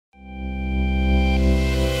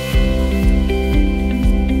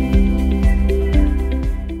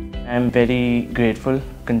I'm very grateful,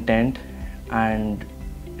 content, and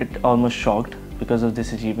it almost shocked because of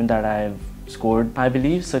this achievement that I've scored. I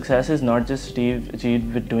believe success is not just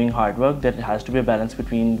achieved with doing hard work. There has to be a balance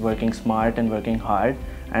between working smart and working hard,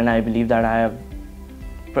 and I believe that I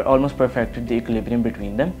have almost perfected the equilibrium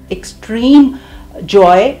between them. Extreme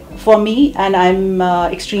joy for me, and I'm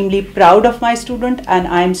extremely proud of my student, and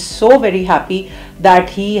I'm so very happy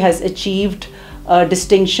that he has achieved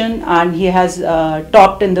distinction and he has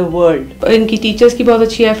topped in the world. इनकी teachers की बहुत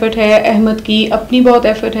अच्छी effort है, अहमद की अपनी बहुत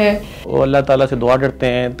effort है। और अल्लाह ताला से दुआ करते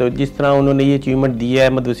हैं तो जिस तरह उन्होंने ये अचीवमेंट दिया है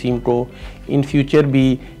अहमद वसीम को, इन फ्यूचर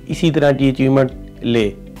भी इसी तरह की अचीवमेंट ले।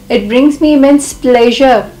 It brings me immense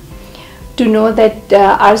pleasure to know that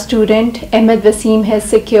our student Ahmed Waseem has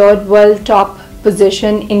secured world top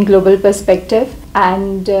position in global perspective,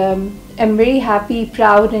 and I'm very happy,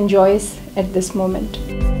 proud and joyous at this moment.